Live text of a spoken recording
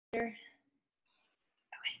Okay.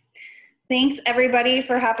 Thanks everybody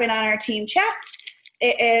for hopping on our team chat.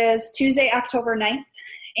 It is Tuesday, October 9th,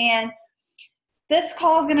 and this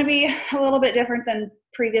call is going to be a little bit different than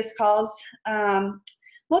previous calls,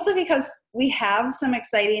 mostly because we have some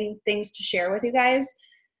exciting things to share with you guys,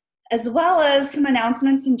 as well as some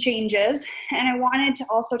announcements and changes. And I wanted to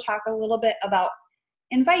also talk a little bit about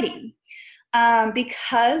inviting,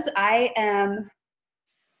 because I am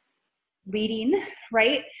leading,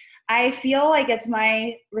 right? I feel like it's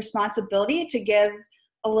my responsibility to give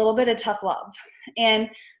a little bit of tough love. And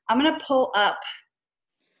I'm going to pull up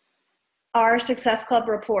our Success Club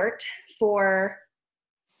report for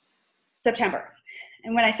September.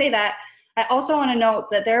 And when I say that, I also want to note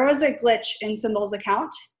that there was a glitch in Sindle's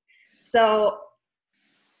account. So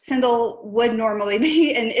Sindle would normally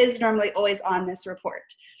be and is normally always on this report.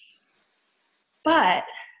 But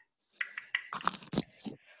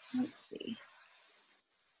let's see.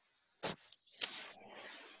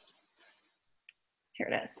 Here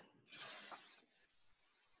it is.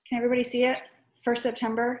 Can everybody see it for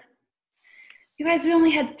September? You guys, we only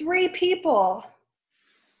had 3 people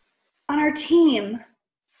on our team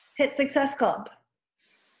hit Success Club.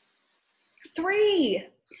 3.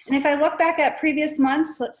 And if I look back at previous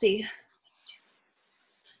months, let's see.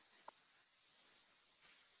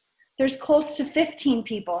 There's close to 15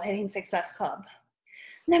 people hitting Success Club.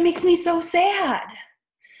 And that makes me so sad,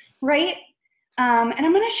 right? And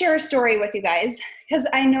I'm going to share a story with you guys because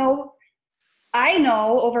I know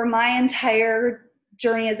over my entire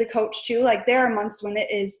journey as a coach too, like there are months when it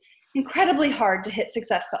is incredibly hard to hit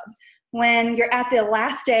Success Club. When you're at the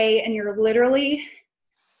last day and you're literally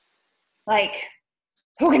like,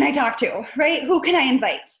 who can I talk to, right? Who can I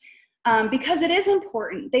invite? Because it is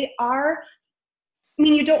important.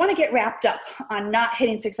 You don't want to get wrapped up on not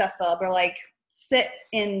hitting Success Club or like sit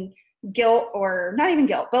in guilt, or not even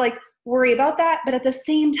guilt, but like worry about that. But at the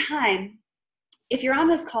same time, if you're on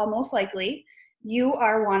this call, most likely you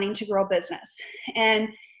are wanting to grow business. And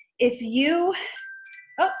if you,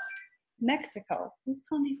 Mexico, who's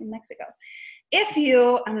calling me from Mexico?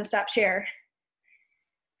 I'm going to stop share.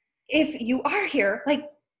 If you are here, like,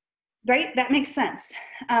 right, that makes sense.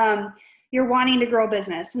 You're wanting to grow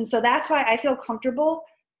business. And so that's why I feel comfortable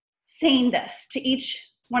saying this to each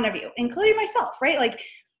one of you, including myself, right? Like,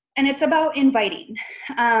 and it's about inviting.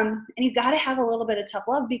 And you got to have a little bit of tough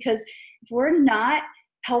love, because if we're not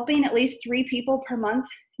helping at least 3 people per month,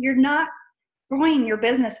 you're not growing your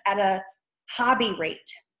business at a hobby rate,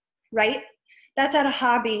 right? That's at a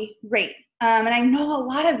hobby rate. And I know a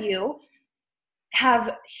lot of you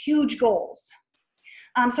have huge goals.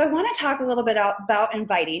 So I want to talk a little bit about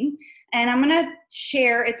inviting, and I'm going to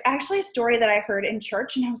share, it's actually a story that I heard in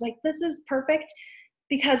church, and I was like, this is perfect,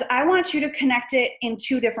 because I want you to connect it in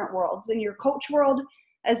 2 different worlds, in your coach world,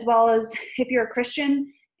 as well as if you're a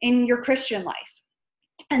Christian, in your Christian life.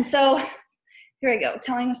 And so here I go,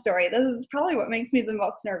 telling a story. This is probably what makes me the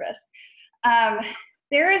most nervous.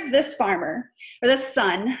 There is this farmer, or this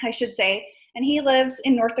son, I should say, and he lives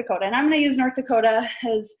in North Dakota. And I'm going to use North Dakota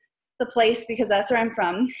as the place because that's where I'm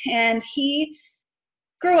from. And he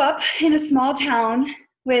grew up in a small town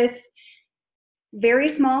with very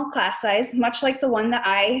small class size, much like the one that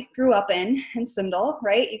I grew up in Sindle,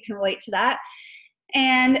 right? You can relate to that.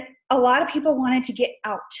 And a lot of people wanted to get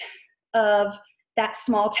out of that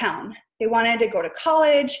small town. They wanted to go to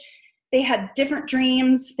college. They had different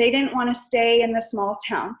dreams. They didn't want to stay in the small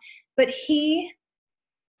town. But he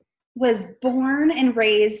was born and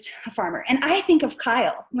raised a farmer. And I think of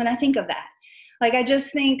Kyle when I think of that. Like, I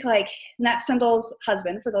just think like, and that's Sindle's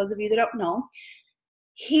husband, for those of you that don't know.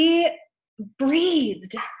 He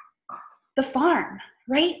breathed the farm,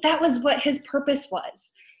 right? That was what his purpose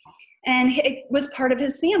was. And it was part of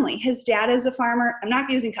his family. His dad is a farmer. I'm not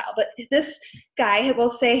using Kyle, but this guy, will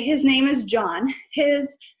say his name is John.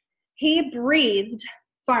 He breathed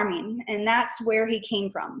farming, and that's where he came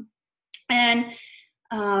from. And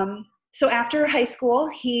so after high school,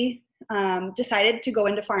 he decided to go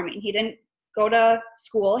into farming. He didn't go to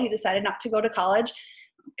school. He decided not to go to college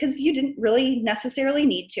because you didn't really necessarily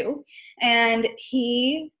need to. And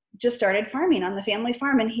he just started farming on the family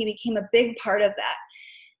farm, and he became a big part of that.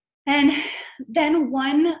 And then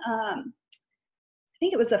I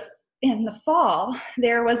think it was in the fall,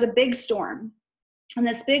 there was a big storm. And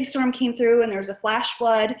this big storm came through, and there was a flash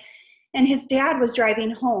flood. And his dad was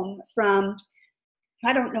driving home from,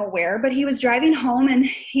 I don't know where, but he was driving home, and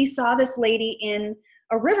he saw this lady in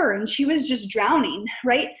a river, and she was just drowning,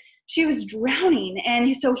 right? She was drowning.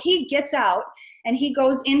 And so he gets out, and he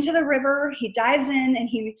goes into the river, he dives in, and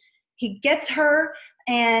he gets her,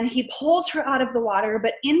 and he pulls her out of the water,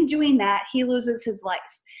 but in doing that, he loses his life.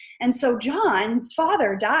 And so John's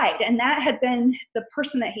father died, and that had been the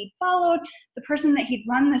person that he'd followed, the person that he'd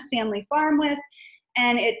run this family farm with,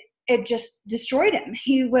 and it just destroyed him.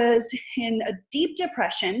 He was in a deep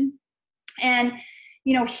depression, and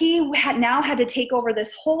he had to take over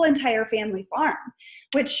this whole entire family farm,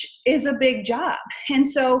 which is a big job. And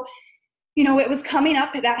so it was coming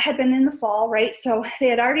up. That had been in the fall, right? So they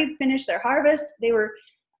had already finished their harvest. They were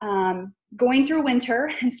going through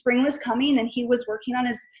winter, and spring was coming, and he was working on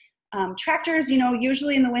his tractors.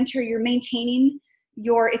 Usually in the winter, you're maintaining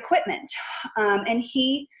your equipment. And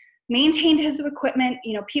he maintained his equipment.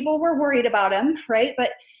 People were worried about him, right?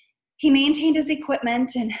 But he maintained his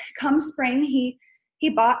equipment, and come spring, he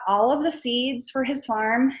bought all of the seeds for his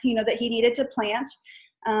farm, that he needed to plant.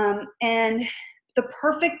 And the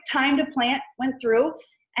perfect time to plant went through,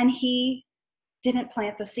 and he didn't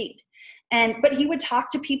plant the seed. But he would talk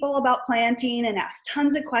to people about planting and ask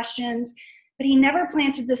tons of questions, but he never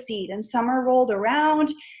planted the seed. And summer rolled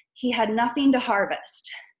around, he had nothing to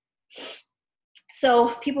harvest.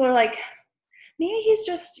 So people are like, maybe he's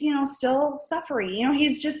just, still suffering.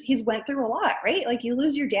 He's went through a lot, right? Like, you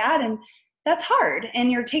lose your dad, and that's hard,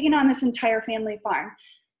 and you're taking on this entire family farm.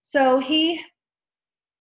 So he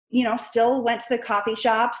still went to the coffee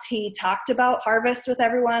shops. He talked about harvest with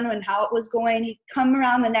everyone and how it was going. He'd come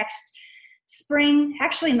around the next spring.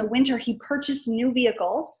 Actually, in the winter, he purchased new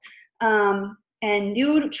vehicles and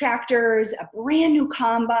new tractors, a brand new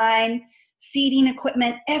combine, seeding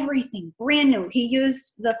equipment, everything brand new. He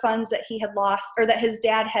used the funds that he had lost, or that his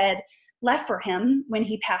dad had left for him when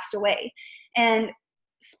he passed away. And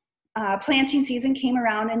planting season came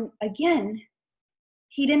around, and again,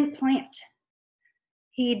 he didn't plant.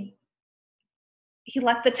 He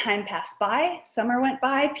let the time pass by. Summer went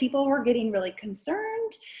by. People were getting really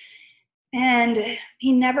concerned, and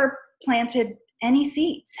he never planted any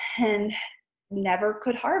seeds and never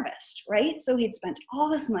could harvest, right? So he'd spent all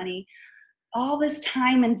this money, all this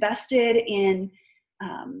time invested in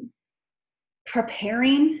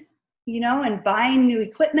preparing, and buying new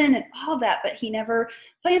equipment and all that, but he never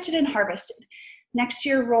planted and harvested. Next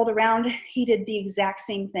year rolled around, he did the exact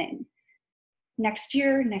same thing. Next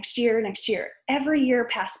year. Every year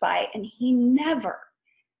passed by, and he never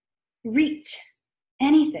reaped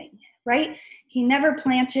anything, right? He never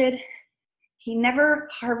planted. He never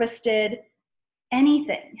harvested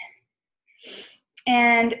anything.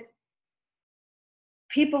 And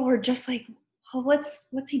people were just like, well,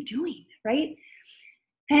 what's he doing, right?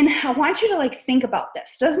 And I want you to think about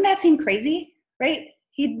this. Doesn't that seem crazy, right?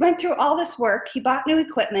 He went through all this work. He bought new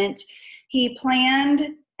equipment. He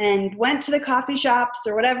planned and went to the coffee shops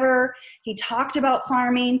or whatever. He talked about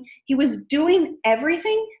farming. He was doing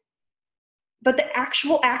everything but the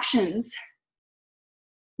actual actions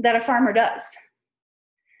that a farmer does.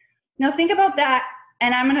 Now think about that.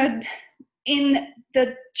 And in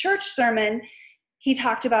the church sermon, he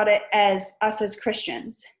talked about it as us as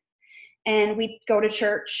Christians. And we go to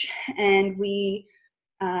church, and we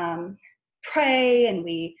pray, and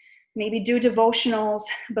we maybe do devotionals,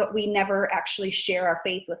 but we never actually share our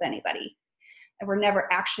faith with anybody. And we're never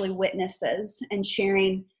actually witnesses and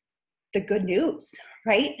sharing the good news,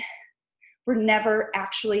 right? We're never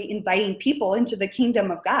actually inviting people into the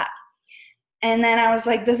kingdom of God. And then I was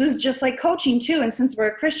like, this is just like coaching too. And since we're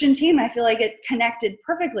a Christian team, I feel like it connected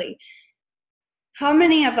perfectly. How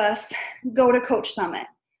many of us go to Coach Summit,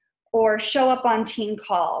 or show up on team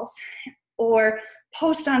calls, or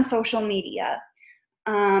post on social media,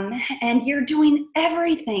 and you're doing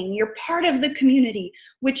everything? You're part of the community,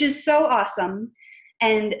 which is so awesome.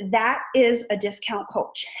 And that is a discount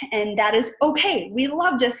coach. And that is okay. We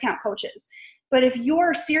love discount coaches. But if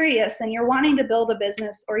you're serious and you're wanting to build a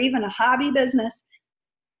business, or even a hobby business,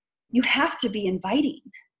 you have to be inviting.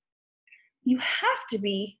 You have to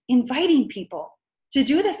be inviting people to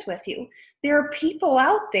do this with you. There are people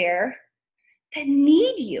out there that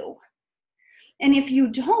need you. And if you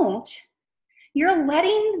don't, you're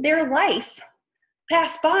letting their life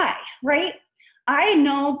pass by, right? I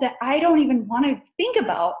know that I don't even want to think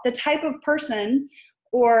about the type of person,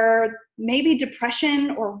 or maybe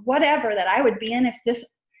depression or whatever, that I would be in if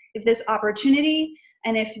this opportunity,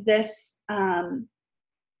 and if this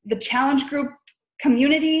the challenge group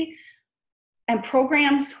community and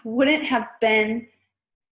programs wouldn't have been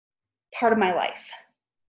part of my life.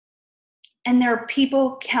 And there are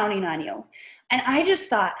people counting on you. And I just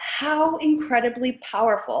thought, how incredibly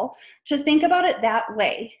powerful to think about it that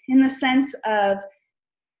way, in the sense of,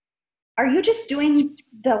 are you just doing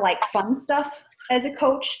the fun stuff as a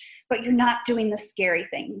coach, but you're not doing the scary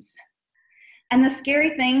things? And the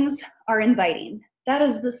scary things are inviting. That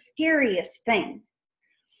is the scariest thing.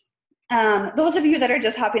 Those of you that are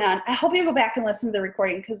just hopping on, I hope you go back and listen to the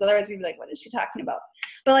recording, because otherwise you'd be like, what is she talking about?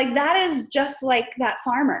 But like, that is just like that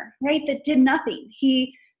farmer, right? That did nothing.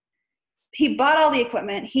 He bought all the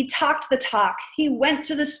equipment. He talked the talk. He went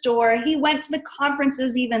to the store. He went to the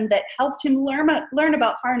conferences even that helped him learn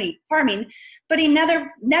about farming, but he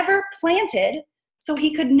never planted, so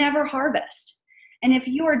he could never harvest. And if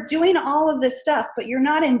you are doing all of this stuff, but you're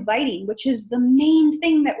not inviting, which is the main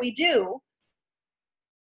thing that we do,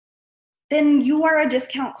 then you are a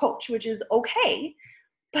discount coach, which is okay.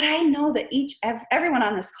 But I know that everyone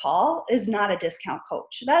on this call is not a discount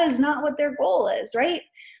coach. That is not what their goal is, right?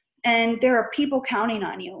 And there are people counting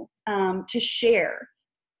on you to share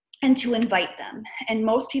and to invite them. And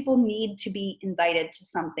most people need to be invited to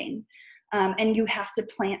something. And you have to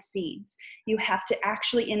plant seeds. You have to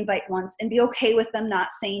actually invite once and be okay with them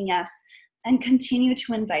not saying yes, and continue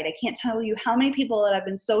to invite. I can't tell you how many people that I've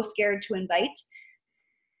been so scared to invite,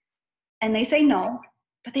 and they say no,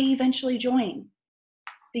 but they eventually join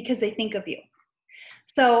because they think of you.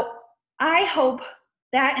 So I hope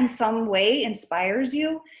that in some way inspires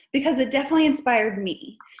you, because it definitely inspired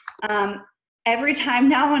me. Every time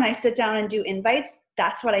now when I sit down and do invites,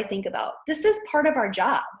 that's what I think about. This is part of our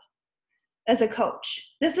job as a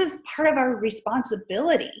coach. This is part of our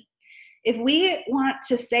responsibility. If we want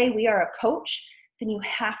to say we are a coach, then you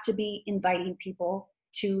have to be inviting people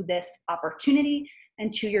to this opportunity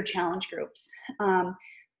and to your challenge groups.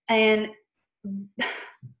 And I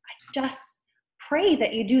just pray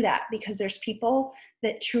that you do that, because there's people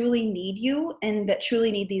that truly need you and that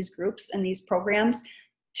truly need these groups and these programs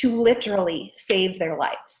to literally save their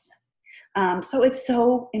lives. So it's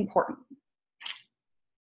so important.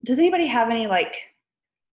 Does anybody have any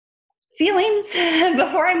feelings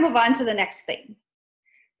before I move on to the next thing?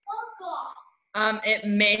 It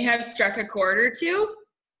may have struck a chord or two.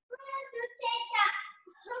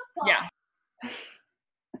 Yeah.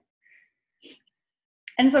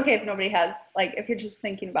 And it's okay if nobody has, if you're just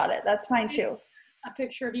thinking about it, that's fine too. A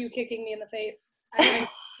picture of you kicking me in the face.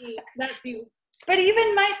 That's you. But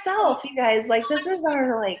even myself, you guys, this is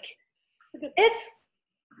our,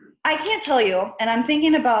 I can't tell you, and I'm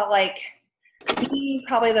thinking about, me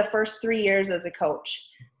probably the first 3 years as a coach.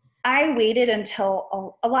 I waited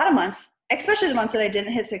until a lot of months, especially the months that I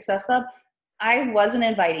didn't hit Success Club, I wasn't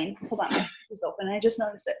inviting. Hold on, my phone is open. I just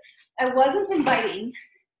noticed it. I wasn't inviting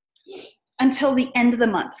until the end of the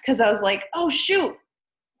month, because I was like, oh, shoot,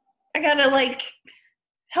 I got to,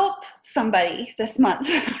 help somebody this month,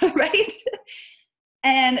 right?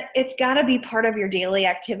 And it's got to be part of your daily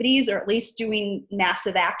activities, or at least doing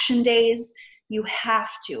massive action days. You have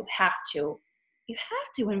to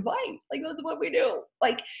invite. That's what we do.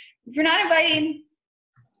 If you're not inviting,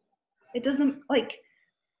 it doesn't,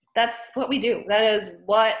 that's what we do. That is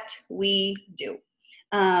what we do.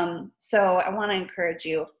 So I want to encourage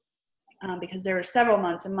you, because there were several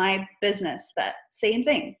months in my business that same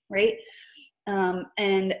thing, right?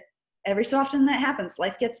 And every so often that happens.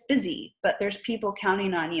 Life gets busy, but there's people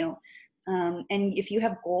counting on you. And if you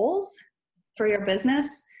have goals for your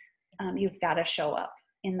business, you've got to show up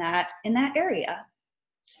in that area.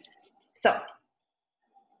 So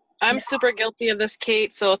I'm super guilty of this,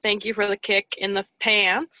 Kate, so thank you for the kick in the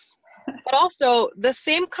pants. But also, the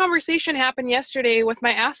same conversation happened yesterday with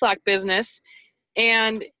my Aflac business,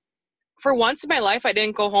 and for once in my life, I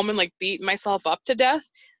didn't go home and beat myself up to death.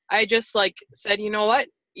 I just said, you know what,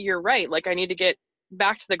 you're right. I need to get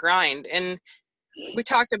back to the grind. And we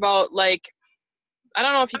talked about I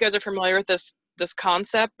don't know if you guys are familiar with this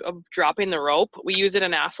concept of dropping the rope. We use it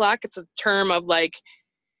in Aflac. It's a term of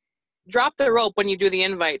drop the rope when you do the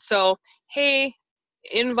invite. So, hey,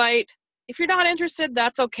 invite. If you're not interested,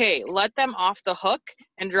 that's okay. Let them off the hook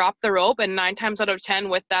and drop the rope. And 9 times out of 10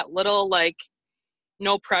 with that little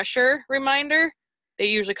no pressure reminder, they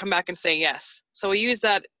usually come back and say yes. So we use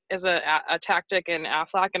that as a tactic in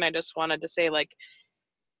Aflac. And I just wanted to say and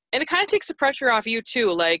it kind of takes the pressure off you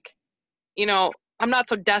too. I'm not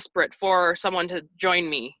so desperate for someone to join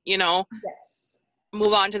me, Yes.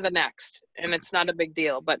 Move on to the next. And it's not a big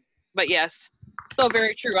deal, but yes, so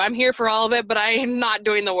very true. I'm here for all of it, but I am not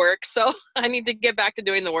doing the work. So I need to get back to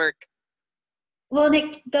doing the work. Well,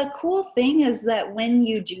 Nick, the cool thing is that when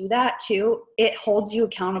you do that too, it holds you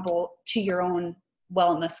accountable to your own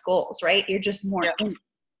wellness goals, right? You're just more in,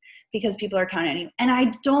 because people are counting on you. And I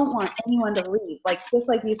don't want anyone to leave. Just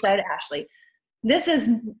like you said, Ashley, this is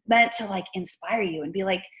meant to inspire you and be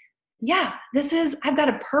yeah, I've got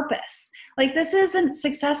a purpose. This isn't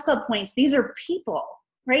Success Club points. These are people,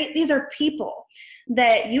 right? These are people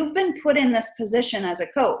that you've been put in this position as a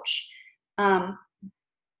coach.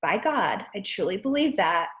 by God, I truly believe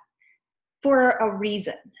that, for a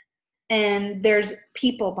reason. And there's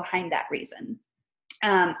people behind that reason.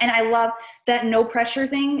 And I love that no pressure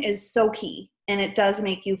thing is so key. And it does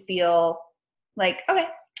make you feel like, okay,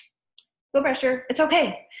 no pressure, it's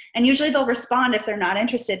okay. And usually they'll respond if they're not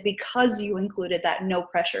interested because you included that no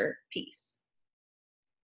pressure piece.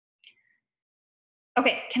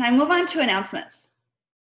 Okay, can I move on to announcements?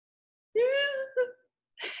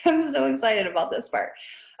 I'm so excited about this part.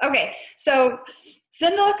 Okay, so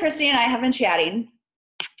Cyndall, Christy, and I have been chatting,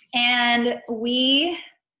 and we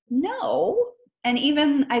know, and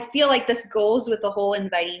even I feel like this goes with the whole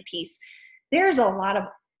inviting piece, there's a lot of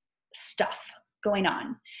stuff going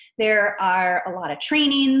on. There are a lot of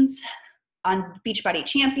trainings on Beachbody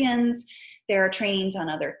Champions. There are trainings on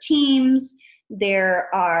other teams.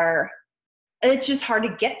 It's just hard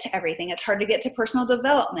to get to everything. It's hard to get to personal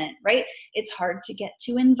development, right? It's hard to get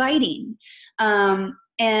to inviting.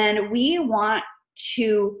 And we want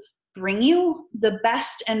to bring you the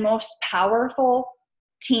best and most powerful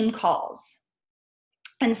team calls.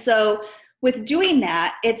 And so with doing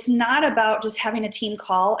that, it's not about just having a team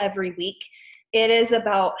call every week. It is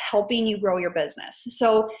about helping you grow your business.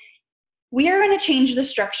 So we are going to change the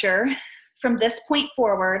structure from this point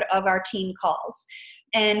forward of our team calls.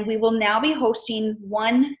 And we will now be hosting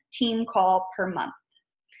one team call per month.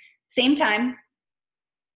 Same time,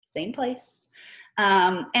 same place.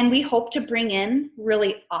 And we hope to bring in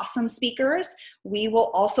really awesome speakers. We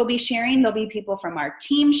will also be sharing. There'll be people from our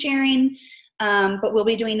team sharing, but we'll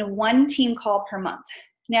be doing one team call per month.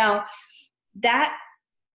 Now, that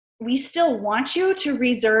we still want you to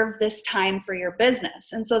reserve this time for your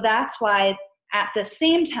business. And so that's why at the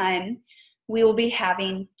same time, we will be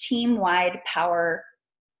having team-wide power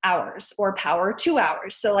hours or power 2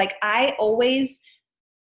 hours. So like I always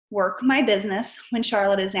work my business when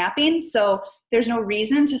Charlotte is napping. So there's no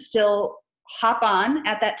reason to still hop on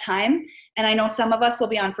at that time. And I know some of us will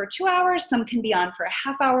be on for 2 hours. Some can be on for a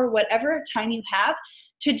half hour, whatever time you have,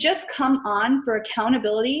 to just come on for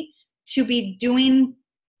accountability, to be doing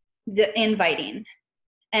the inviting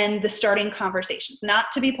and the starting conversations, not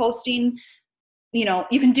to be posting,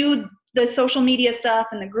 you can do the social media stuff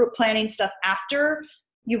and the group planning stuff after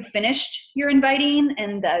you've finished your inviting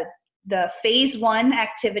and the phase 1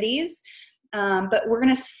 activities. But we're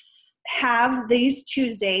going to have these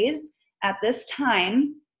Tuesdays at this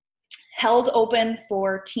time held open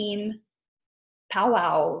for team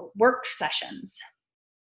powwow work sessions.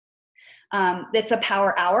 It's a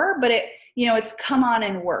power hour, but it's come on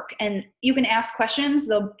and work. And you can ask questions.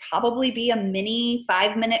 There'll probably be a mini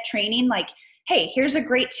 5-minute training like, hey, here's a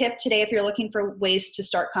great tip today if you're looking for ways to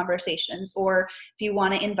start conversations, or if you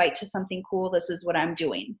want to invite to something cool, this is what I'm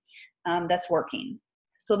doing that's working.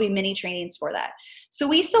 So there'll be mini trainings for that. So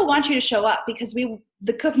we still want you to show up because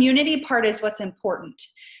the community part is what's important.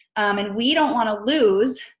 And we don't want to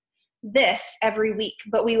lose this every week,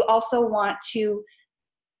 but we also want to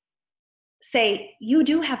say, you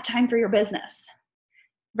do have time for your business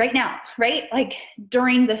right now, right? Like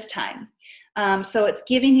during this time. So it's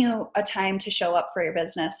giving you a time to show up for your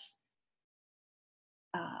business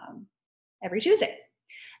every Tuesday.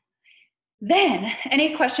 Then,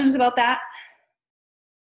 any questions about that?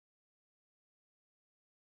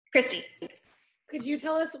 Christy. Could you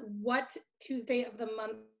tell us what Tuesday of the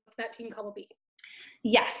month that team call will be?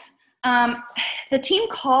 Yes. The team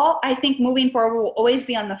call, I think moving forward, will always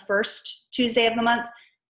be on the first Tuesday of the month,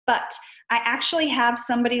 but I actually have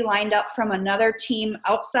somebody lined up from another team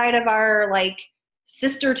outside of our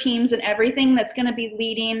sister teams and everything that's going to be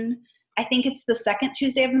leading. I think it's the second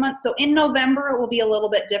Tuesday of the month. So in November, it will be a little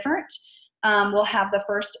bit different. We'll have the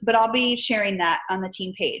first, but I'll be sharing that on the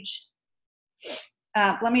team page.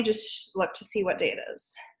 Let me just look to see what day it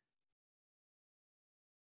is.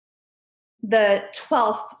 The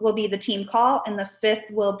 12th will be the team call, and the 5th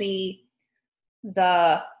will be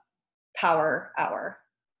the power hour,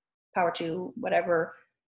 power 2, whatever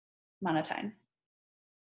amount of time.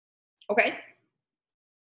 Okay.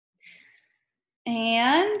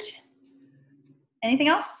 And anything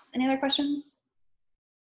else? Any other questions?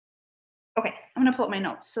 Okay, I'm gonna pull up my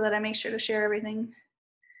notes so that I make sure to share everything.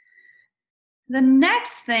 The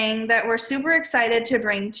next thing that we're super excited to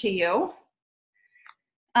bring to you,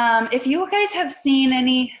 if you guys have seen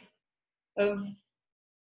any of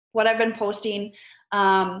what I've been posting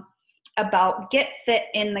about Get Fit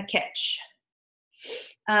in the Kitch,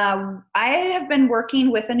 I have been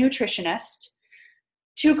working with a nutritionist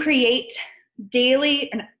to create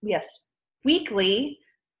weekly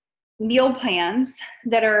meal plans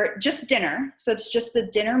that are just dinner. So it's just a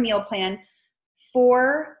dinner meal plan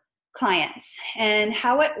for clients. And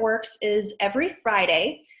how it works is every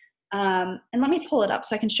Friday, and let me pull it up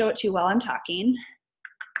so I can show it to you while I'm talking.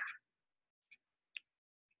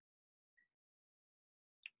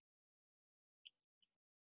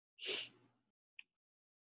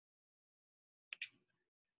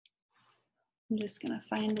 I'm just going to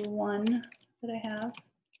find the one that I have.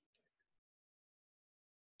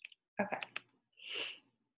 Okay.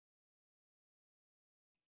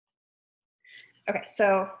 Okay,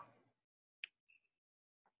 so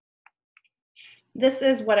this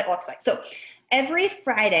is what it looks like. So every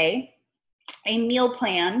Friday, a meal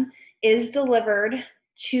plan is delivered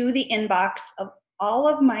to the inbox of all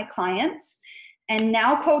of my clients and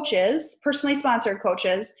now coaches, personally sponsored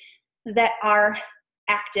coaches that are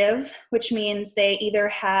active, which means they either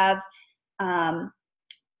have,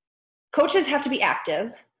 coaches have to be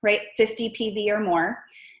active, right? 50 PV or more.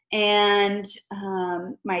 And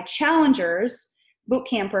my challengers, boot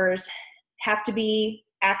campers, have to be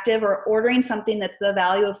active or ordering something that's the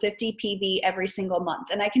value of 50 PV every single month.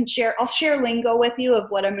 And I'll share lingo with you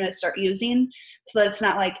of what I'm going to start using so that it's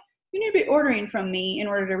not like, you need to be ordering from me in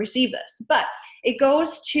order to receive this. But it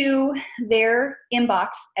goes to their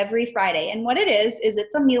inbox every Friday. And what it is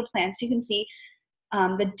it's a meal plan. So you can see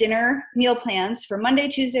the dinner meal plans for Monday,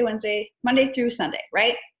 Tuesday, Wednesday, Monday through Sunday,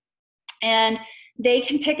 right? And they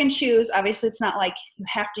can pick and choose. Obviously, it's not like you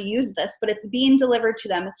have to use this, but it's being delivered to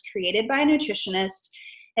them. It's created by a nutritionist.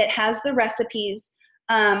 It has the recipes.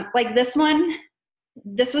 Like this one,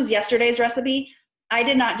 this was yesterday's recipe. I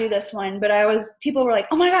did not do this one, but people were like,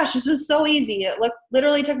 oh my gosh, this was so easy. It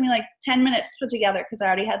literally took me like 10 minutes to put together because I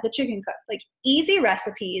already had the chicken cooked. Like easy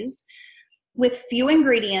recipes with few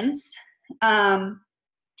ingredients that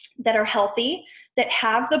are healthy, that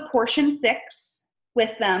have the portion fix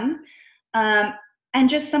with them, and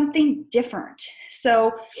just something different.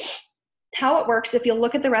 So how it works, if you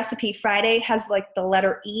look at the recipe, Friday has like the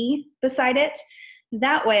letter E beside it.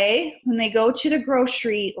 That way, when they go to the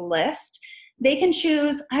grocery list, they can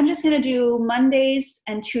choose, I'm just going to do Mondays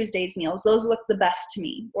and Tuesdays meals. Those look the best to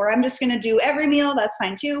me. Or I'm just going to do every meal. That's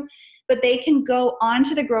fine too. But they can go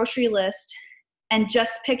onto the grocery list and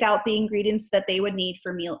just pick out the ingredients that they would need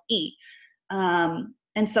for meal E, and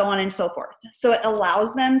so on and so forth. So it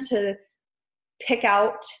allows them to pick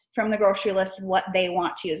out from the grocery list what they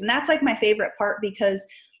want to use. And that's like my favorite part because,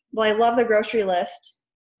 well, I love the grocery list.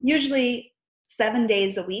 Usually 7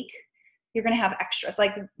 days a week, you're going to have extras.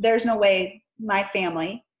 Like there's no way my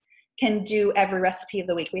family can do every recipe of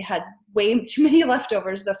the week. We had way too many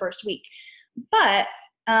leftovers the first week. But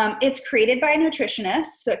it's created by a nutritionist,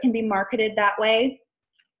 so it can be marketed that way.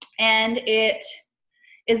 And it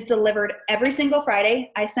is delivered every single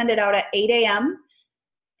Friday. I send it out at 8 a.m.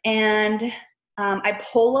 And I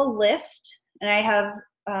pull a list, and I have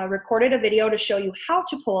recorded a video to show you how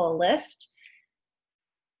to pull a list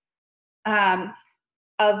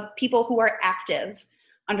of people who are active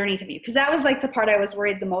underneath of you. Because that was like the part I was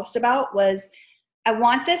worried the most about was I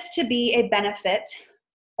want this to be a benefit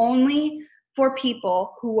only for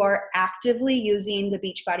people who are actively using the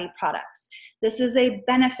Beachbody products. This is a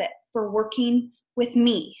benefit for working with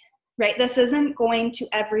me, right? This isn't going to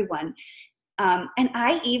everyone. And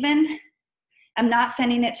I'm not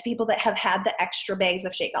sending it to people that have had the extra bags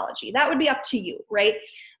of Shakeology. That would be up to you, right?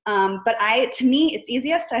 But to me, it's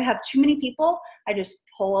easiest. I have too many people. I just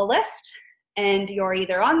pull a list, and you're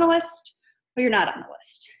either on the list or you're not on the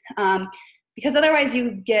list. Because otherwise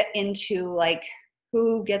you get into like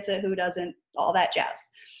who gets it, who doesn't, all that jazz.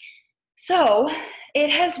 So it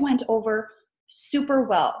has went over super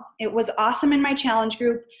well. It was awesome in my challenge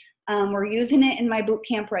group. We're using it in my boot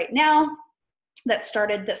camp right now that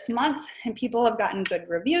started this month, and people have gotten good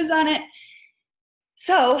reviews on it.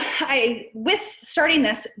 So with starting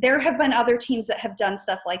this, there have been other teams that have done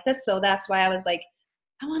stuff like this. So that's why I was like,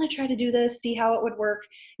 I want to try to do this, see how it would work,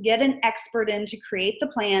 get an expert in to create the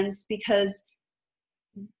plans because,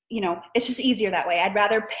 it's just easier that way. I'd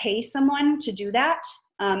rather pay someone to do that.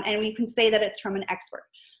 And we can say that it's from an expert.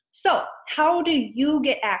 So how do you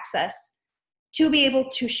get access to be able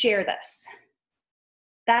to share this?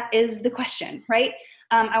 That is the question, right?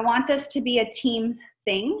 I want this to be a team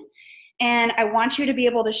thing, and I want you to be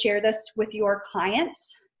able to share this with your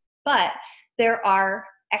clients, but there are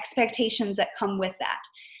expectations that come with that.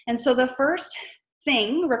 And so the first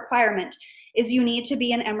requirement is you need to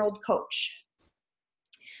be an Emerald coach.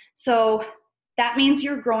 So that means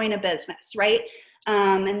you're growing a business, right?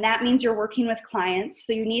 And that means you're working with clients.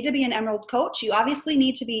 So you need to be an Emerald coach. You obviously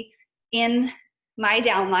need to be in my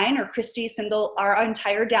downline, or Christy Sindel, our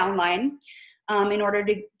entire downline, in order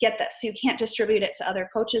to get this. So you can't distribute it to other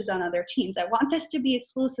coaches on other teams. I want this to be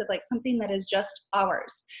exclusive, like something that is just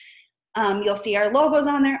ours. You'll see our logos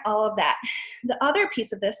on there, all of that. The other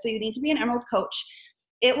piece of this, so you need to be an Emerald coach,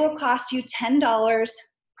 it will cost you $10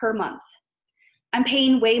 per month. I'm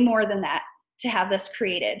paying way more than that to have this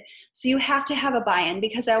created. So you have to have a buy-in,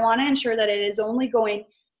 because I want to ensure that it is only going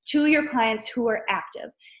to your clients who are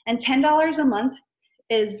active. And $10 a month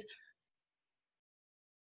is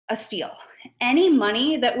a steal. Any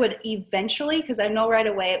money that would eventually, because I know right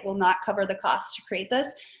away it will not cover the cost to create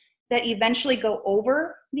this, that eventually go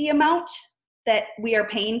over the amount that we are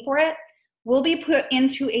paying for it, will be put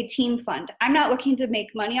into a team fund. I'm not looking to make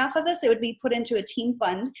money off of this. It would be put into a team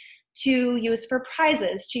fund to use for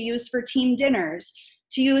prizes, to use for team dinners,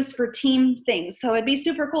 to use for team things. So it'd be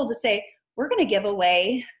super cool to say, we're going to give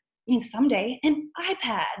away, someday, an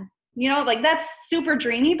iPad. Like, that's super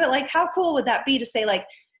dreamy, but like, how cool would that be to say, like,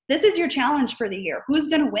 this is your challenge for the year. Who's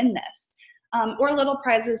going to win this? Or little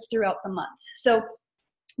prizes throughout the month. So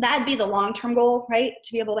that'd be the long-term goal, right?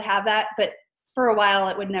 To be able to have that. But for a while,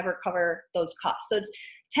 it would never cover those costs. So it's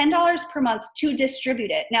 $10 per month to distribute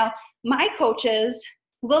it. Now, my coaches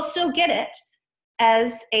will still get it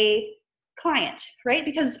as a client, right?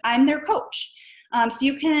 Because I'm their coach. So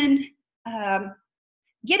you can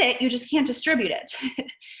get it, you just can't distribute it.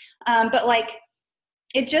 But like,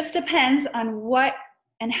 it just depends on what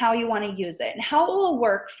and how you want to use it. And how it will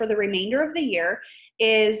work for the remainder of the year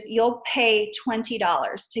is you'll pay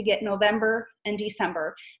 $20 to get November and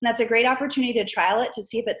December. And that's a great opportunity to trial it, to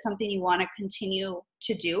see if it's something you want to continue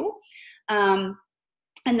to do. And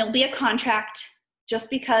there'll be a contract,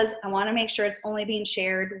 just because I want to make sure it's only being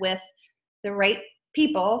shared with the right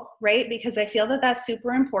people, right? Because I feel that that's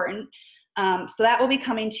super important. So that will be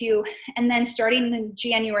coming to you. And then starting in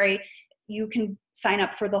January, you can sign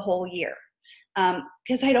up for the whole year.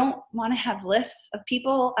 Because I don't want to have lists of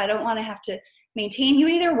people. I don't want to have to maintain. You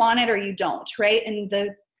either want it or you don't, right? And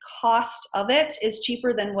the cost of it is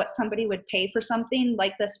cheaper than what somebody would pay for something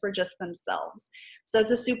like this for just themselves. So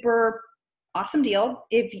it's a super awesome deal.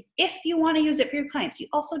 If you want to use it for your clients, you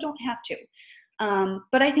also don't have to.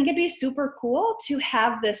 But I think it'd be super cool to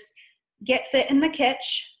have this Get Fit in the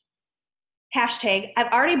Kitch hashtag.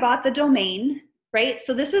 I've already bought the domain, right?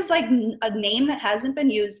 So this is like a name that hasn't been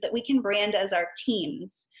used that we can brand as our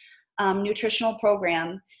team's nutritional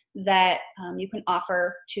program that you can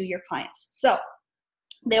offer to your clients. So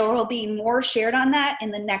there will be more shared on that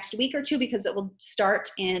in the next week or two, because it will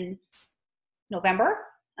start in November.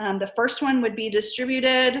 The first one would be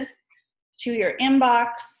distributed to your inbox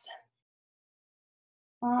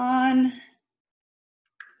on,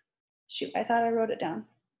 shoot, I thought I wrote it down.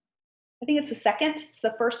 I think it's the 2nd. It's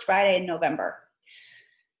the first Friday in November.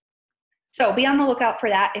 So be on the lookout for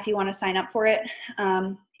that if you want to sign up for it.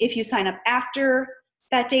 If you sign up after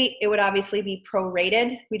that date, it would obviously be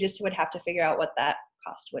prorated. We just would have to figure out what that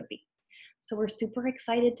cost would be. So we're super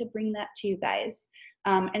excited to bring that to you guys,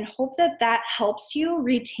 and hope that that helps you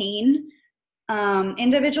retain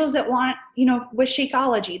individuals that want, with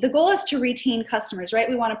Shakeology. The goal is to retain customers, right?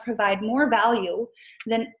 We want to provide more value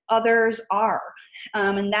than others are.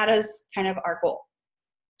 And that is kind of our goal.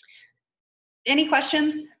 Any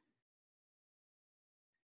questions?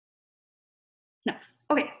 No.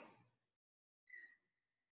 Okay.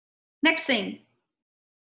 Next thing.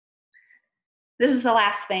 This is the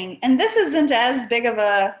last thing. And this isn't as big of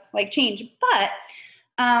a change, but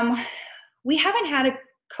we haven't had a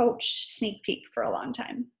coach sneak peek for a long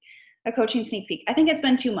time. A coaching sneak peek. I think it's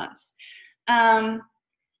been 2 months.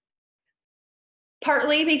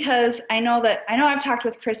 Partly because I know I've talked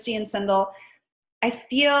with Christy and Sindel. I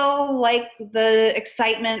feel like the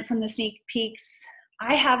excitement from the sneak peeks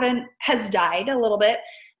has died a little bit.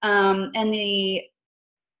 And the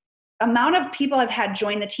amount of people I've had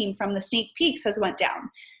join the team from the sneak peeks has went down.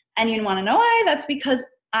 And you want to know why? That's because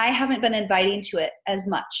I haven't been inviting to it as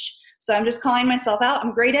much. So I'm just calling myself out.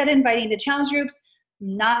 I'm great at inviting to challenge groups,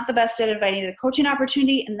 not the best at inviting to the coaching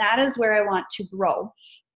opportunity. And that is where I want to grow.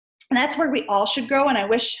 And that's where we all should grow. And I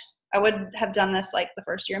wish I would have done this the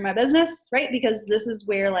first year of my business, right? Because this is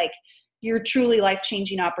where your truly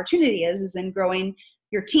life-changing opportunity is in growing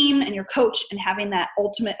your team and your coach and having that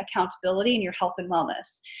ultimate accountability in your health and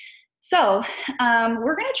wellness. So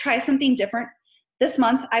we're going to try something different this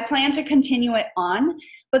month. I plan to continue it on,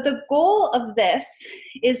 but the goal of this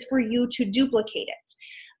is for you to duplicate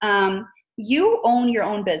it. You own your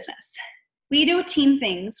own business. We do team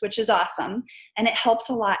things, which is awesome, and it helps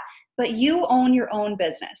a lot, but you own your own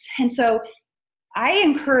business. And so I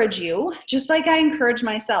encourage you, just like I encourage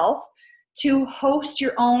myself, to host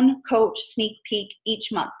your own coach sneak peek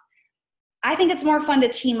each month. I think it's more fun to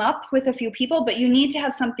team up with a few people, but you need to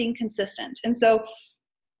have something consistent. And so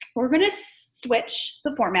we're going to switch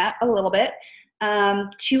the format a little bit.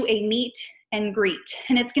 to a meet and greet.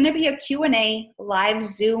 And it's going to be a Q&A live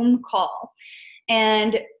Zoom call.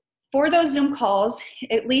 And for those Zoom calls,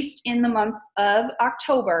 at least in the month of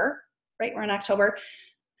October, right, we're in October,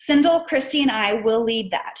 Sindel, Christy, and I will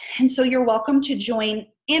lead that. And so you're welcome to join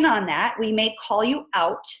in on that. We may call you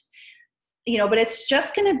out, but it's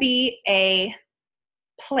just going to be a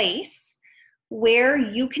place where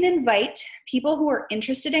you can invite people who are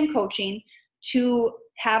interested in coaching to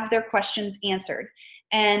have their questions answered.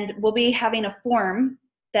 And we'll be having a form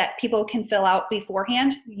that people can fill out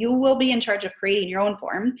beforehand. You will be in charge of creating your own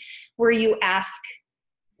form where you ask,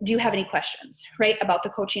 do you have any questions, right, about the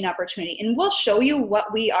coaching opportunity? And we'll show you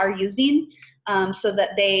what we are using so that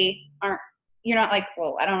you're not like,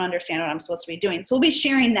 well, I don't understand what I'm supposed to be doing. So we'll be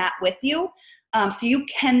sharing that with you so you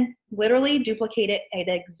can literally duplicate it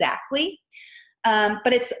exactly.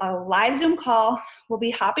 But it's a live Zoom call. We'll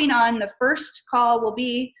be hopping on. The first call will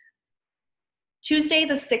be Tuesday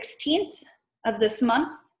the 16th of this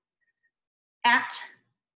month at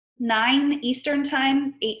 9 Eastern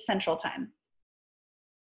Time, 8 Central Time.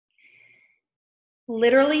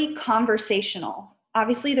 Literally conversational.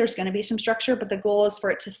 Obviously, there's going to be some structure, but the goal is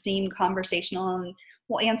for it to seem conversational, and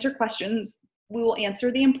we'll answer questions. We will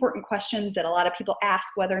answer the important questions that a lot of people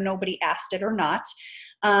ask, whether nobody asked it or not.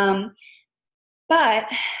 But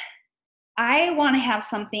I want to have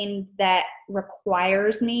something that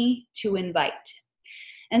requires me to invite.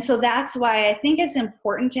 And so that's why I think it's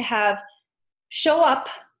important to show up,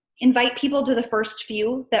 invite people to the first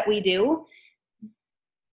few that we do,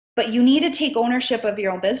 but you need to take ownership of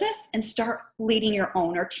your own business and start leading your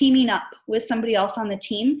own or teaming up with somebody else on the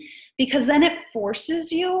team, because then it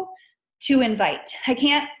forces you to invite.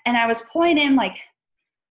 And I was pulling in, like,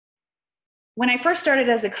 when I first started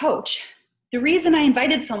as a coach, the reason I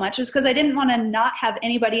invited so much was because I didn't want to not have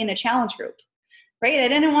anybody in a challenge group. Right? I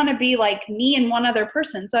didn't want to be like me and one other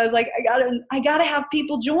person. So I was like, I gotta have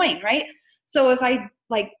people join, right? So if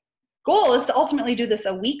goal is to ultimately do this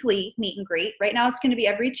a weekly meet and greet. Right now it's going to be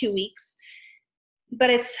every 2 weeks. But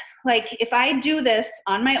it's like, if I do this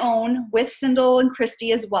on my own with Sindel and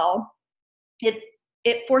Christy as well,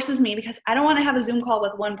 it forces me, because I don't want to have a Zoom call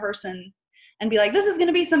with one person and be like, this is going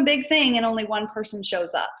to be some big thing, and only one person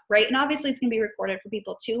shows up, right? And obviously it's going to be recorded for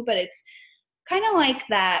people too, but it's kind of like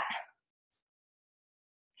that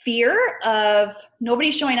fear of nobody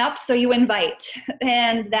showing up, so you invite.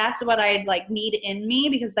 And that's what I need in me,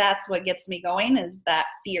 because that's what gets me going, is that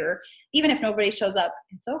fear. Even if nobody shows up,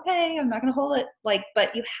 it's okay, I'm not going to hold it.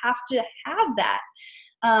 But you have to have that.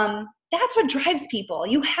 That's what drives people.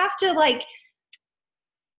 You have to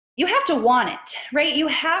want it, right? You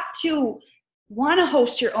have to want to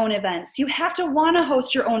host your own events. You have to want to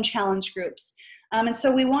host your own challenge groups. And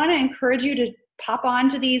so we want to encourage you to pop on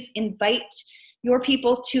to these, invite your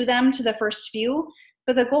people to the first few,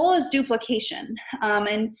 but the goal is duplication.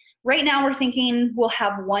 And right now we're thinking we'll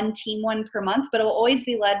have one team one per month, but it will always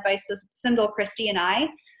be led by Sindel, Christy, and I.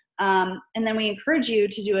 And then we encourage you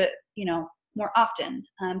to do it, more often,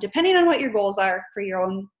 depending on what your goals are for your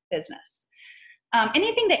own business.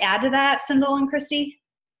 Anything to add to that, Sindel and Christy?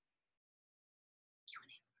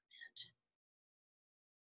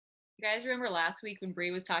 You guys remember last week when Bree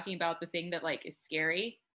was talking about the thing that is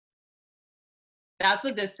scary? That's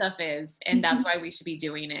what this stuff is, and that's why we should be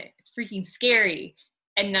doing it. It's freaking scary,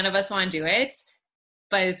 and none of us want to do it,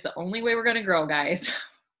 but it's the only way we're going to grow, guys.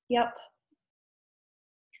 Yep.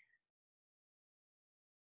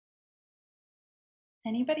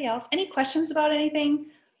 Anybody else? Any questions about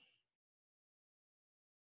anything?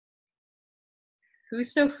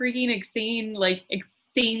 Who's so freaking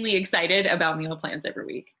insanely excited about meal plans every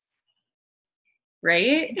week?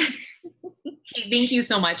 Right? Thank you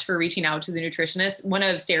so much for reaching out to the nutritionist. One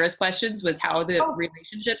of Sarah's questions was how the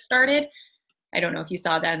relationship started. I don't know if you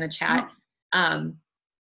saw that in the chat. I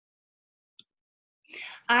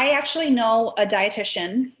actually know a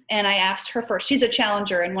dietitian, and I asked her first. She's a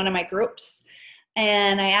challenger in one of my groups.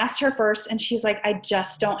 And I asked her first, and she's like, I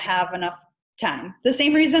just don't have enough time. The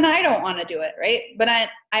same reason I don't want to do it, right? But I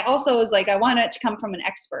also was like, I want it to come from an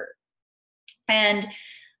expert. And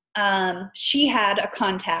she had a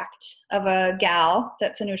contact of a gal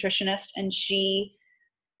that's a nutritionist, and she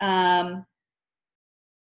was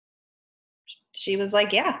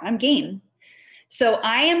like, yeah, I'm game. So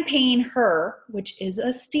I am paying her, which is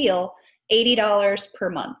a steal, $80 per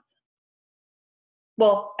month.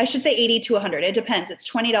 Well, I should say 80 to 100. It depends.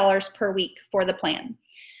 It's $20 per week for the plan.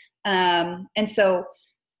 And so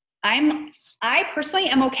I personally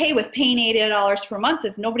am okay with paying $80 per month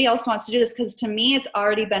if nobody else wants to do this, because to me, it's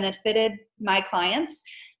already benefited my clients.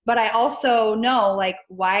 But I also know, like,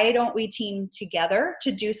 why don't we team together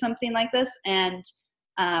to do something like this? And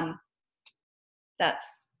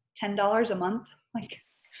that's $10 a month. Like,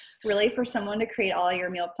 really, for someone to create all your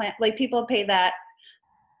meal plan? Like, people pay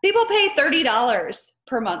 $30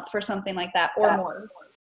 per month for something like that or more.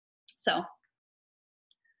 So,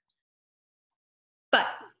 but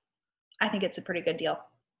I think it's a pretty good deal.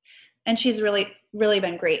 And she's really, really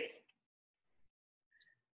been great.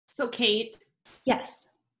 So Kate. Yes.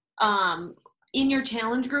 In your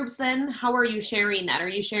challenge groups then, how are you sharing that? Are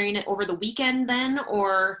you sharing it over the weekend then,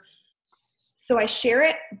 or? So I share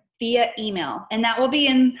it via email, and that will be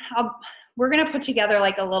we're going to put together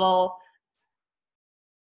like a little,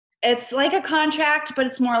 it's like a contract, but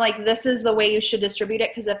it's more like, this is the way you should distribute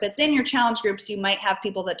it. Because if it's in your challenge groups, you might have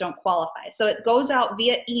people that don't qualify. So it goes out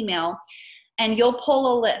via email, and you'll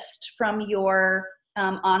pull a list from your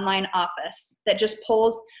online office that just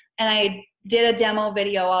pulls. And I did a demo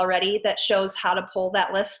video already that shows how to pull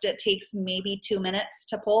that list. It takes maybe 2 minutes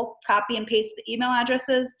to pull, copy and paste the email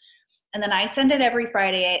addresses. And then I send it every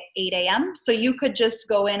Friday at 8 a.m. So you could just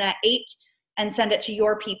go in at 8 and send it to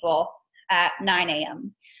your people at 9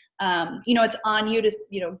 a.m. It's on you to,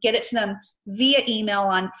 get it to them via email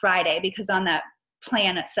on Friday, because on that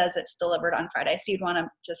plan, it says it's delivered on Friday. So you'd want to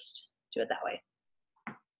just do it that way.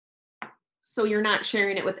 So you're not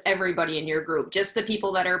sharing it with everybody in your group, just the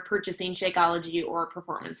people that are purchasing Shakeology or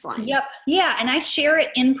Performance Line. Yep. Yeah. And I share it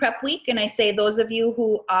in prep week, and I say, those of you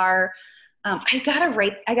who are, I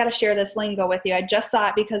gotta share this lingo with you. I just saw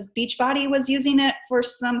it because Beachbody was using it for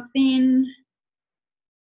something,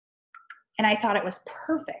 and I thought it was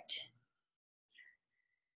perfect.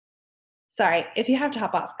 Sorry, if you have to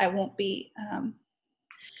hop off, I won't be,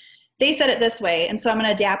 they said it this way, and so I'm going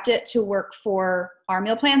to adapt it to work for our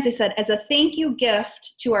meal plans. They said, as a thank you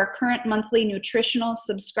gift to our current monthly nutritional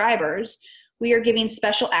subscribers, we are giving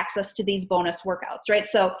special access to these bonus workouts, right?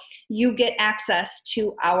 So you get access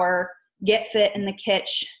to our Get Fit in the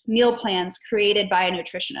Kitchen meal plans created by a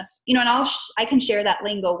nutritionist. And I can share that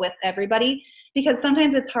lingo with everybody, because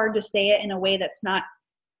sometimes it's hard to say it in a way that's not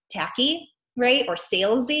tacky, right? Or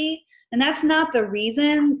salesy. And that's not the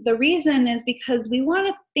reason. The reason is because we want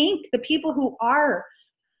to thank the people who are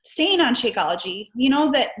staying on Shakeology,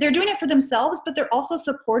 that they're doing it for themselves, but they're also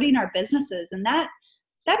supporting our businesses. And that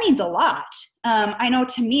means a lot. I know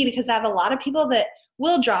to me, because I have a lot of people that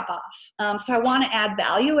will drop off. So I want to add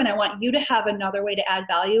value, and I want you to have another way to add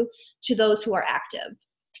value to those who are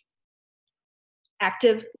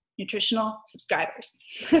active nutritional subscribers,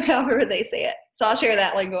 however they say it. So I'll share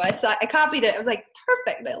that lingo. I copied it. I was like,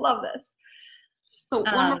 perfect. I love this. So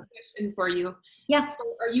one more question for you. Yeah.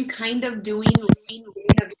 So are you kind of doing,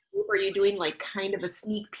 are you doing like kind of a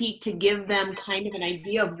sneak peek to give them kind of an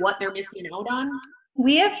idea of what they're missing out on?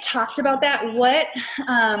 We have talked about that. What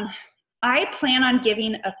I plan on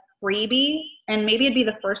giving a freebie, and maybe it'd be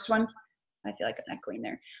the first one. I feel like I'm echoing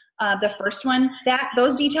there. The first one,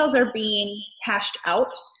 those details are being hashed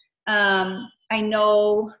out. I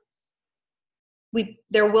know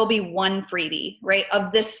there will be one freebie, right,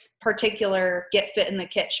 of this particular Get Fit in the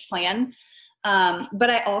Kitchen plan. But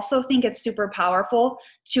I also think it's super powerful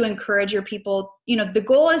to encourage your people. The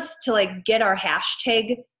goal is to like get our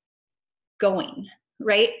hashtag going,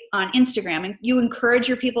 right, on Instagram. And you encourage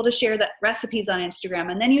your people to share the recipes on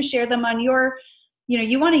Instagram, and then you share them on your,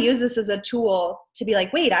 you want to use this as a tool to be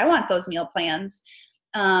like, wait, I want those meal plans.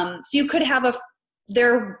 So you could have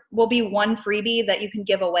there will be one freebie that you can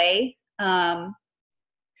give away. And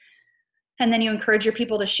then you encourage your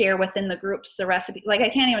people to share within the groups the recipe. Like, I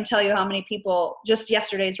can't even tell you how many people just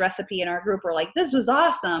yesterday's recipe in our group were like, this was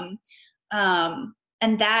awesome.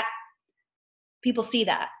 And that people see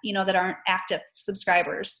that, that aren't active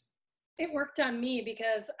subscribers. It worked on me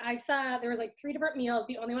because I saw there was like 3 different meals.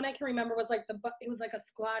 The only one I can remember was like it was like a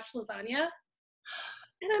squash lasagna.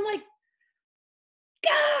 And I'm like,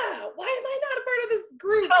 God, why am I not a part of this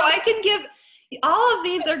group? Oh, I can give, all of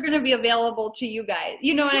these are going to be available to you guys.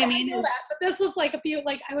 You know what I mean? I know that, but this was like a few,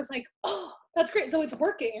 like, I was like, oh, that's great. So it's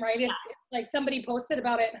working, right? It's like somebody posted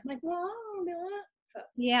about it. And I'm like, well, I'll do it. So.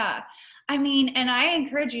 Yeah. I mean, and I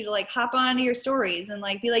encourage you to like hop onto your stories and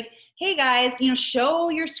like be like, hey guys, show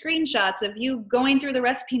your screenshots of you going through the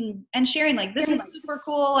recipe and sharing, like, this is super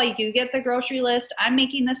cool. Like, you get the grocery list. I'm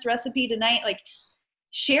making this recipe tonight. Like,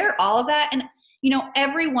 share all of that. And,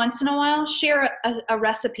 every once in a while, share a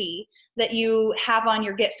recipe that you have on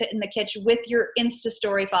your Get Fit in the Kitchen with your Insta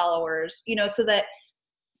story followers, so that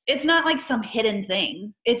it's not like some hidden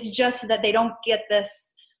thing. It's just that they don't get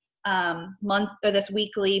this month or this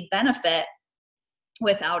weekly benefit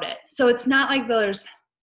without it. So it's not like there's,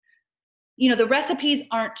 the recipes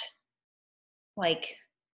aren't like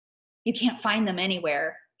you can't find them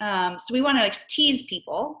anywhere. So we want to like tease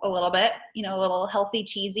people a little bit, you know, a little healthy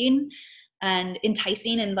teasing and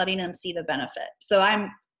enticing and letting them see the benefit. So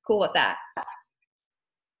I'm cool with that.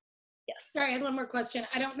 Yes. Sorry, I had one more question.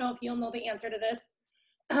 I don't know if you'll know the answer to this.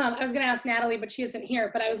 I was going to ask Natalie, but she isn't here.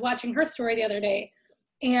 But I was watching her story the other day,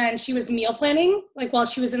 and she was meal planning, like while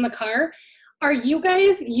she was in the car. Are you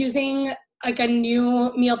guys using like a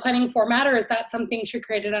new meal planning format, or is that something she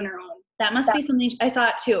created on her own? That must be something I saw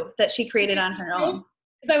it too, that she created on her own.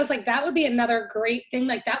 Because I was like, that would be another great thing.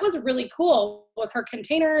 Like that was really cool with her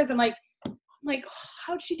containers and like,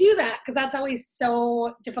 how'd she do that? Because that's always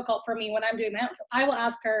so difficult for me when I'm doing that. So I will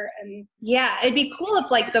ask her. And yeah, it'd be cool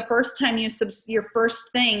if like the first time your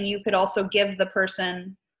first thing, you could also give the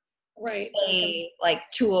person a like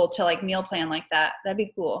tool to like meal plan like that. That'd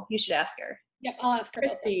be cool. You should ask her. Yep, I'll ask her.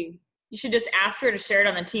 Christy, you should just ask her to share it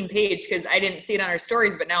on the team page, because I didn't see it on her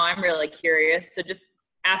stories, but now I'm really curious. So just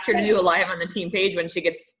ask her to do a live on the team page when she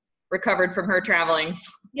gets recovered from her traveling.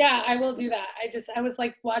 Yeah, I will do that. I was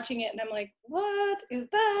like watching it and I'm like, what is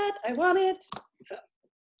that? I want it. So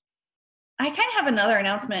I kind of have another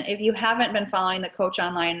announcement. If you haven't been following the Coach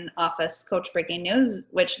Online Office Coach Breaking News,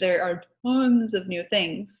 which there are tons of new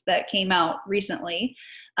things that came out recently,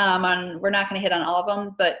 we're not going to hit on all of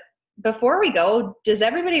them, but before we go, does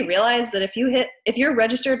everybody realize that if you're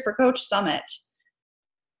registered for Coach Summit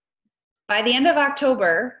by the end of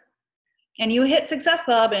October and you hit Success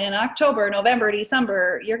Club in October, November,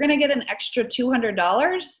 December, you're going to get an extra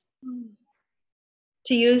 $200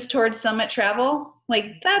 to use towards Summit travel? Like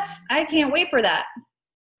I can't wait for that.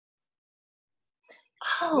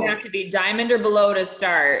 You have to be diamond or below to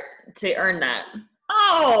start to earn that.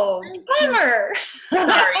 Oh, bummer.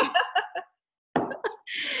 Sorry.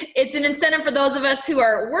 It's an incentive for those of us who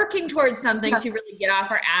are working towards something to really get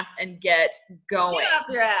off our ass and get going. Get off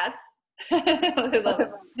your ass. I love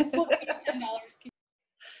it.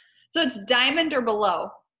 So it's diamond or below.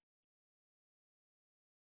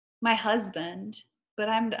 My husband, but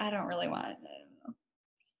I don't really want it. I don't know.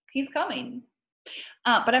 He's coming.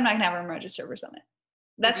 But I'm not gonna have him register for Summit.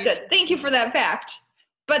 That's good. Thank you for that fact.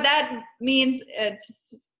 But that means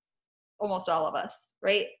it's almost all of us,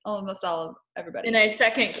 right? Almost all of everybody. And I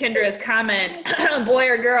second Kendra's comment, boy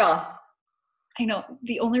or girl. I know.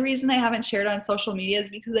 The only reason I haven't shared on social media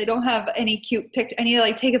is because I don't have any cute pic. I need to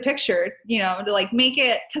like take a picture, to like make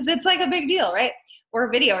it, because it's like a big deal, right? Or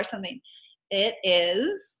a video or something. It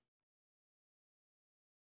is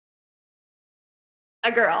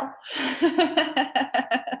a girl.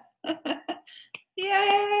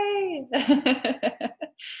 Yay!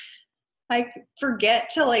 I forget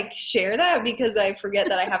to like share that because I forget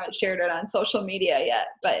that I haven't shared it on social media yet,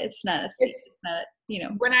 but it's not a secret. It's not,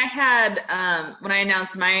 When I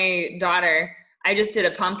announced my daughter, I just did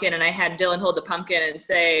a pumpkin and I had Dylan hold the pumpkin and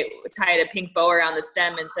tied a pink bow around the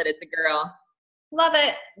stem and said it's a girl. Love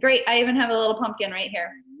it. Great. I even have a little pumpkin right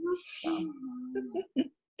here.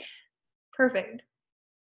 Perfect.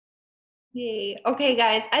 Yay. Okay,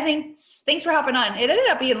 guys. Thanks for hopping on. It ended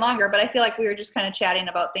up being longer, but I feel like we were just kind of chatting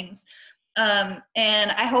about things. And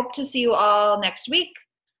I hope to see you all next week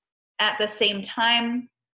at the same time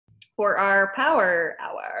for our Power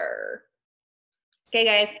Hour. Okay,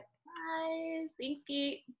 guys. Bye. Thanks,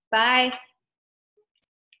 Kate. Bye.